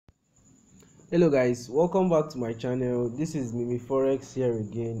Hello guys, welcome back to my channel. This is Mimi Forex here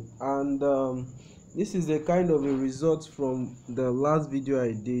again, and this is a kind of a result from the last video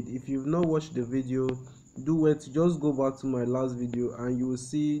I did. If you've not watched the video, do it. Just go back to my last video and you will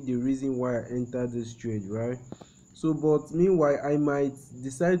see the reason why I entered this trade, right? So but meanwhile I might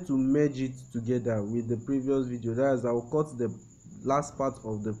decide to merge it together with the previous video. That is, I'll cut the last part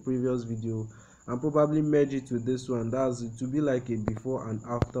of the previous video and probably merge it with this one. That's it, to be like a before and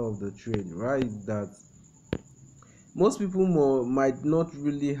after of the trade, right? That most people might not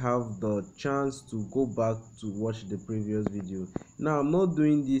really have the chance to go back to watch the previous video. Now I'm not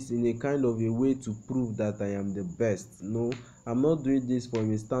doing this in a kind of a way to prove that I am the best. No, I'm not doing this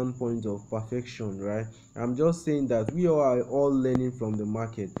from a standpoint of perfection, right? I'm just saying that we are all learning from the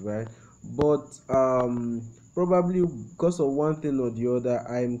market, right? But probably because of one thing or the other,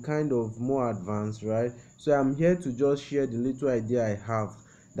 I'm kind of more advanced, right? So I'm here to just share the little idea I have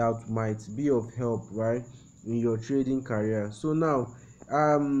that might be of help, right, in your trading career. So now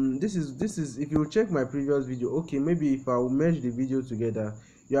this is if you check my previous video, okay, maybe if I will merge the video together,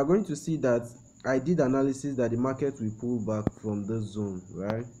 you are going to see that I did analysis that the market will pull back from this zone,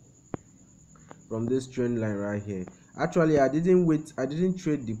 right, from this trend line right here. Actually I didn't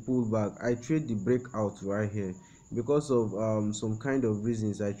trade the pullback, I trade the breakout right here. Because of some kind of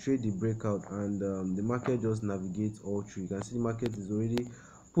reasons, I trade the breakout, and the market just navigates all through. You can see the market is already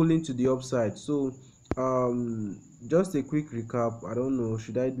pulling to the upside. So just a quick recap. I don't know,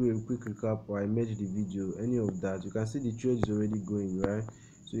 should I do a quick recap or I merge the video, any of that. You can see the trade is already going, right?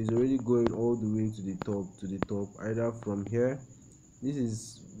 So it's already going all the way to the top, either from here. This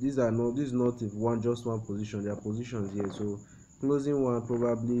is not if one just one position, there are positions here. So closing one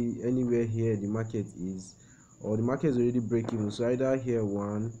probably anywhere here the market is, or the market is already breaking. So either here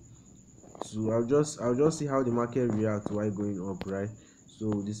one. So I'll just see how the market reacts while going up, right?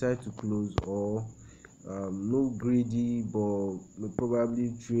 So decide to close, or no greedy, but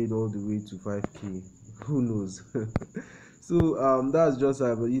probably trade all the way to 5k. Who knows? So that's just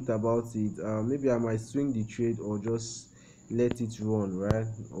it about it. Maybe I might swing the trade or just let it run, right?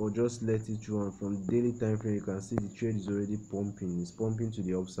 Or just let it run. From daily time frame you can see the trade is already pumping, it's pumping to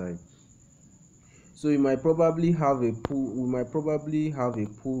the upside. So we might probably have a pullback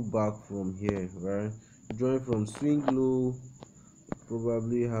from here, right? Drawing from swing low,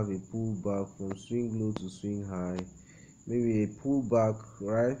 probably have a pullback from swing low to swing high, maybe a pullback,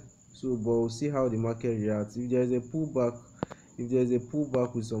 right? So but we'll see how the market reacts. If there's a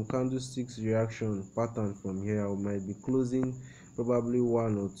pullback with some candlesticks reaction pattern from here, I might be closing probably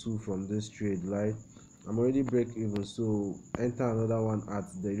one or two from this trade, right? I'm already break even, so enter another one at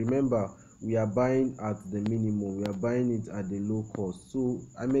the, remember we are buying at the minimum, we are buying it at the low cost. So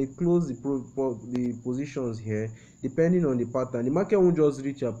I may close the positions here depending on the pattern. The market won't just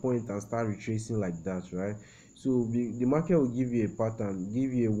reach a point and start retracing like that, right? So the market will give you a pattern,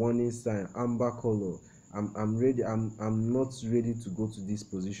 give you a warning sign, amber color. I'm ready, I'm not ready to go to this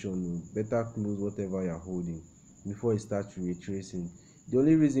position. Better close whatever you're holding before it starts retracing. The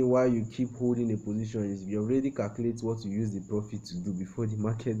only reason why you keep holding a position is you already calculate what you use the profit to do before the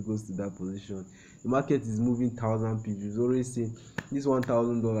market goes to that position. The market is moving 1,000 pips. You always say this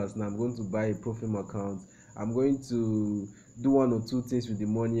 $1,000 now I'm going to buy a profit account, I'm going to do one or two things with the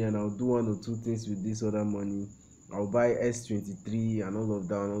money, and I'll do one or two things with this other money. I'll buy S23 and all of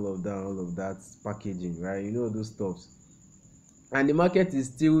that and all of that and all of that packaging, right? You know those stuffs. And the market is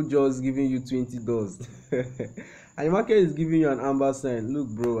still just giving you $20. And the market is giving you an amber sign. Look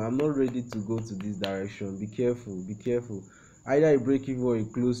bro, I'm not ready to go to this direction. Be careful, be careful. Either you break even or you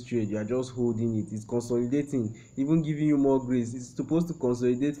close trade, you are just holding it. It's consolidating, even giving you more grace. It's supposed to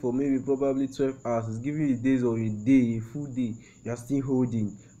consolidate for maybe probably 12 hours. It's giving you days or a day, a full day. You are still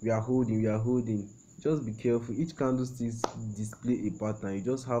holding. We are holding. Just be careful. Each candlestick display a pattern. You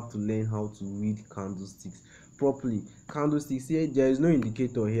just have to learn how to read candlesticks properly. Candlesticks here, there is no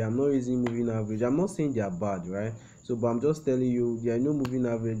indicator here. I'm not using moving average. I'm not saying they are bad, right? So but I'm just telling you there are no moving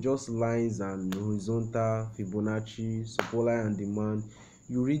average, just lines and horizontal, Fibonacci, supply and demand.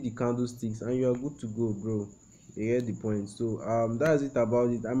 You read the candlesticks and you are good to go, bro. You get the point. So that's it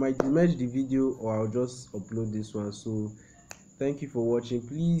about it. I might merge the video or I'll just upload this one. So thank you for watching.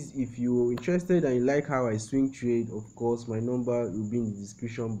 Please, if you're interested and you like how I swing trade, of course my number will be in the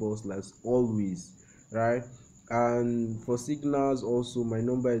description box like always, right? And for signals also, my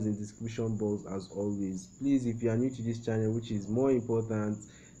number is in the description box as always. Please, if you are new to this channel, which is more important,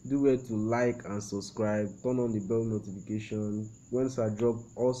 do well to like and subscribe, turn on the bell notification. Once I drop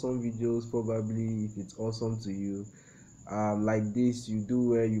awesome videos, probably if it's awesome to you, like this, you do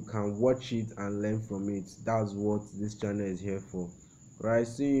where you can watch it and learn from it. That's what this channel is here for. right,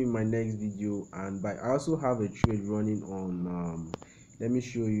 see you in my next video. And I also have a trade running on let me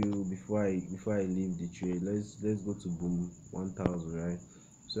show you before I leave the trade. Let's go to boom 1000, right?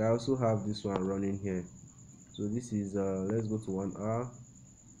 So I also have this one running here. So this is let's go to 1 hour.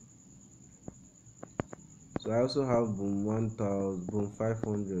 So I also have boom 1000, boom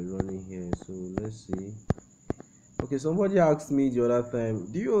 500 running here. So let's see. Okay, somebody asked me the other time,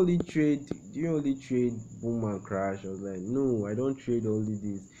 do you only trade boom and crash? I was like, no, I don't trade only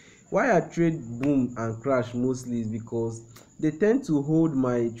this. Why I trade boom and crash mostly is because they tend to hold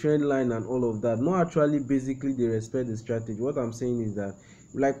my trend line and all of that. Not actually basically they respect the strategy. What I'm saying is that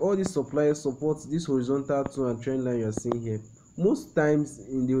like all these suppliers support this horizontal two and trend line you're seeing here. Most times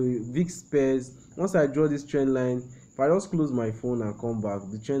in the VIX pairs, once I draw this trend line, if I just close my phone and come back,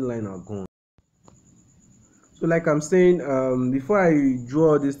 the trend line are gone. So like I'm saying, before I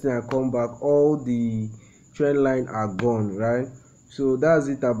draw this thing and come back, all the trend line are gone, right? So that's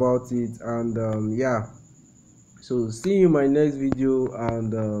it about it. And yeah, so see you in my next video.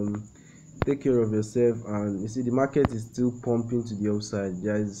 And take care of yourself. And you see the market is still pumping to the upside.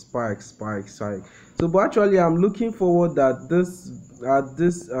 There is spike. So but actually I'm looking forward that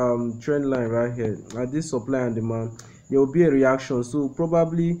this trend line right here, at this supply and demand, there will be a reaction. So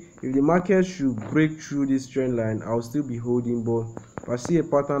probably if the market should break through this trend line, I'll still be holding. But if I see a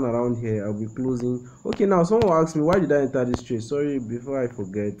pattern around here, I'll be closing. Okay, now someone asked me, why did I enter this trade? Sorry, before I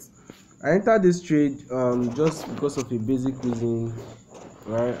forget, I entered this trade just because of a basic reason,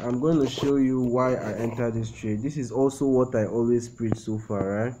 right? I'm going to show you why I entered this trade. This is also what I always preach so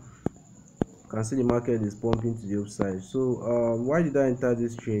far, right? You can see the market is pumping to the upside. So why did I enter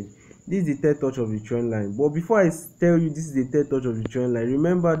this trade? This is the third touch of the trend line. But before I tell you this is the third touch of the trend line,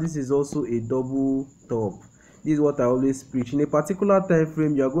 remember this is also a double top. This is what I always preach. In a particular time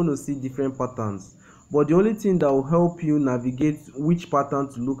frame, you are going to see different patterns. But the only thing that will help you navigate which pattern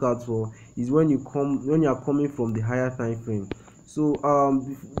to look out for is when you are coming from the higher time frame. So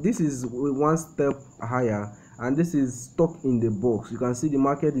this is one step higher, and this is stuck in the box. You can see the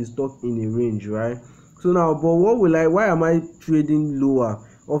market is stuck in a range, right? So now, but why am I trading lower?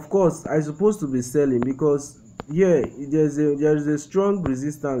 Of course I supposed to be selling, because here there is a strong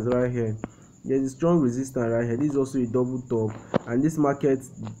resistance right here. There's a strong resistance right here. This is also a double top, and this market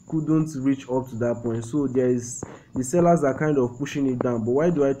couldn't reach up to that point. So there is, the sellers are kind of pushing it down. But why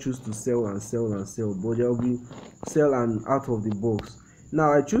do I choose to sell and sell and sell? But there will be sell and out of the box.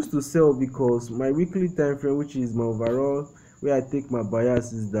 Now I choose to sell because my weekly time frame, which is my overall where I take my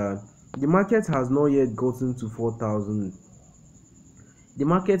bias, is that the market has not yet gotten to 4,000. The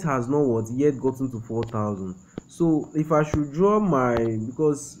market has not yet gotten to 4,000. So if I should draw my,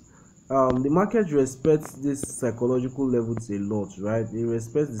 because the market respects this psychological levels a lot, right? It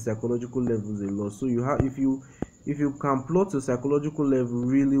respects the psychological levels a lot. So you have, if you can plot your psychological level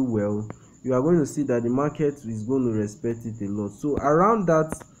really well, you are going to see that the market is going to respect it a lot. So around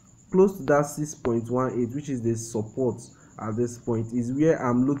that, close to that 6.18, which is the support at this point, is where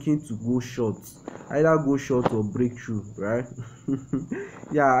I'm looking to go short. Either go short or breakthrough, right?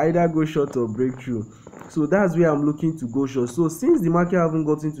 Yeah, either go short or breakthrough. So that's where I'm looking to go short. So since the market haven't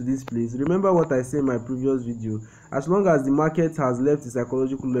gotten to this place, remember what I said in my previous video, as long as the market has left the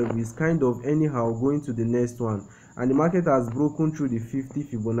psychological level, it's kind of anyhow going to the next one. And the market has broken through the 50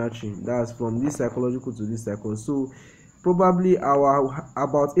 Fibonacci, that's from this psychological to this cycle. So probably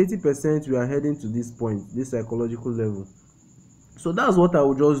about 80% we are heading to this point, this psychological level. So that's what I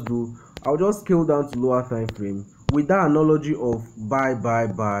will just do. I'll just scale down to lower time frame with that analogy of buy.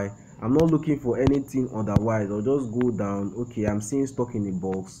 I'm not looking for anything otherwise. I'll just go down. Okay, I'm seeing stock in the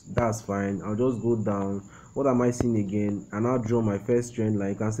box, that's fine. I'll just go down. What am I seeing again? And I'll draw my first trend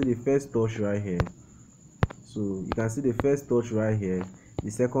line. You can see the first touch right here. So you can see the first touch right here,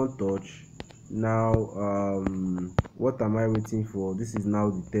 the second touch. Now what am I waiting for? This is now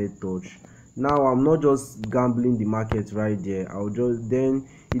the third touch. Now I'm not just gambling the market right there. I'll just, then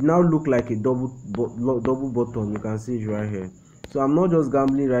it now look like a double bottom. You can see it right here. So I'm not just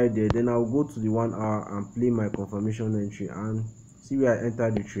gambling right there. Then I'll go to the 1 hour and play my confirmation entry and see where I enter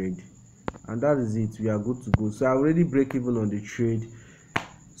the trade, and that is it. We are good to go. So I already break even on the trade.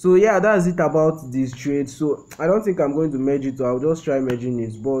 So yeah, that's it about this trade. So I don't think I'm going to merge it, I'll just try merging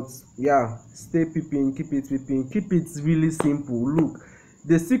it. But yeah, stay peeping, keep it peeping, keep it really simple. Look,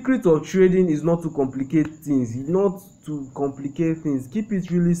 the secret of trading is not to complicate things, not to complicate things. Keep it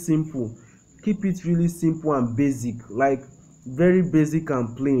really simple, keep it really simple and basic, like very basic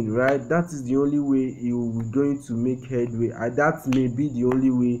and plain, right? That is the only way you're going to make headway. That may be the only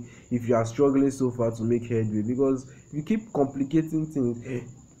way if you are struggling so far to make headway, because if you keep complicating things,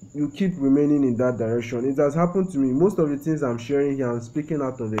 you keep remaining in that direction. It has happened to me. Most of the things I'm sharing here, I'm speaking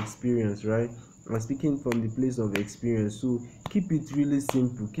out of experience, right? I'm speaking from the place of experience. So keep it really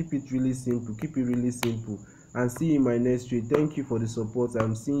simple, keep it really simple, keep it really simple, and see you in my next trade. Thank you for the support.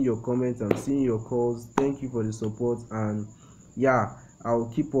 I'm seeing your comments, I'm seeing your calls. Thank you for the support. And yeah,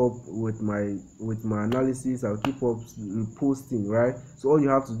 I'll keep up with my analysis. I'll keep up posting, right? So all you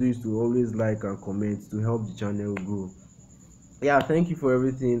have to do is to always like and comment to help the channel grow. Yeah, thank you for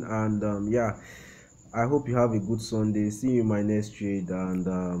everything. And yeah, I hope you have a good Sunday. See you in my next trade.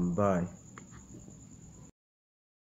 And bye.